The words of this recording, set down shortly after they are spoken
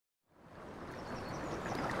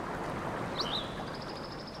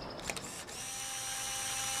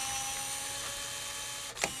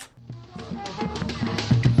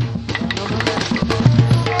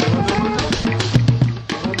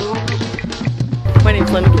My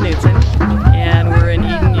name's Linda Knudsen, and we're in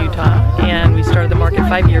Eden, Utah, and we started the market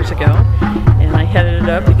 5 years ago. And I headed it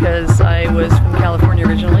up because I was from California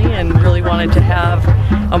originally and really wanted to have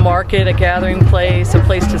a market, a gathering place, a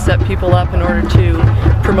place to set people up in order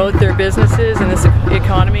to promote their businesses. In this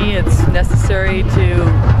economy, it's necessary to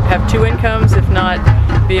have two incomes, if not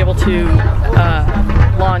be able to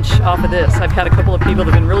launch off of this. I've had a couple of people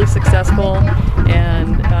that have been really successful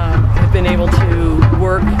and have been able to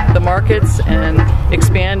work the markets and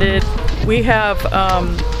expand it. We have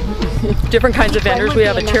different kinds of vendors. We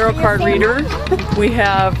have a tarot card reader. We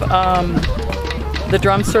have the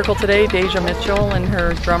drum circle today, Deja Mitchell and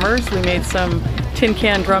her drummers. We made some tin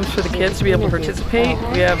can drums for the kids to be able to participate.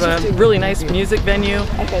 We have a really nice music venue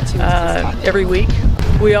every week.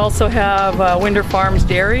 We also have Winder Farms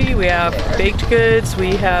Dairy. We have baked goods.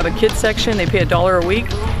 We have a kids section. They pay $1 a week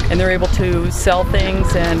and they're able to sell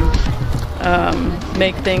things and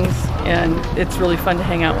make things, and it's really fun to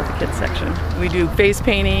hang out with the kids section. We do face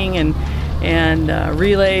painting and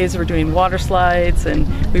relays. We're doing water slides, and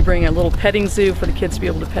we bring a little petting zoo for the kids to be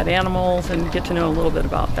able to pet animals and get to know a little bit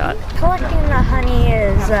about that. Collecting the honey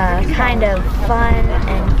is kind of fun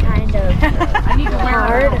and kind of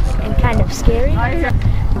hard and kind of scary.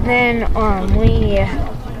 Then we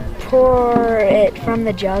pour it from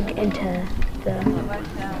the jug into the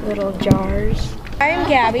little jars. I'm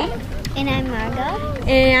Gabby. And I'm Margo.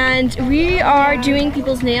 And we are doing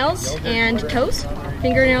people's nails and toes.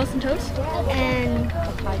 Fingernails and toes. And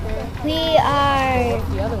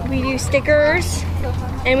we do stickers,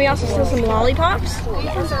 and we also sell some lollipops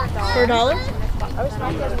for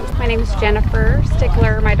 $1. My name is Jennifer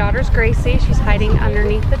Stickler. My daughter's Gracie. She's hiding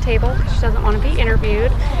underneath the table because she doesn't want to be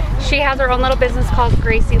interviewed. She has her own little business called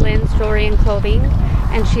Gracie Lynn's Jewelry and Clothing,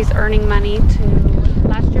 and she's earning money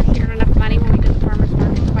last year she earned enough money when we did the farmer's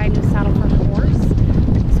market to buy a new saddle for her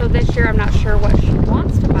horse. So this year I'm not sure what she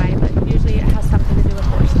wants to buy, but usually it has something to do with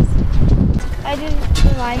horses. I did the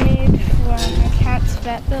limeade for my cat's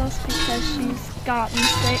vet bills because she's gotten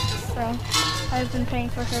sick, so I've been paying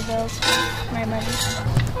for her bills with my money.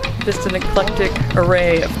 Just an eclectic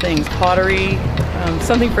array of things. Pottery,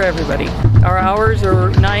 something for everybody. Our hours are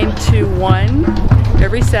 9 to 1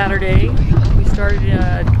 every Saturday. We started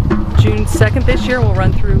June 2nd this year and we'll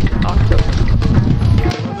run through October.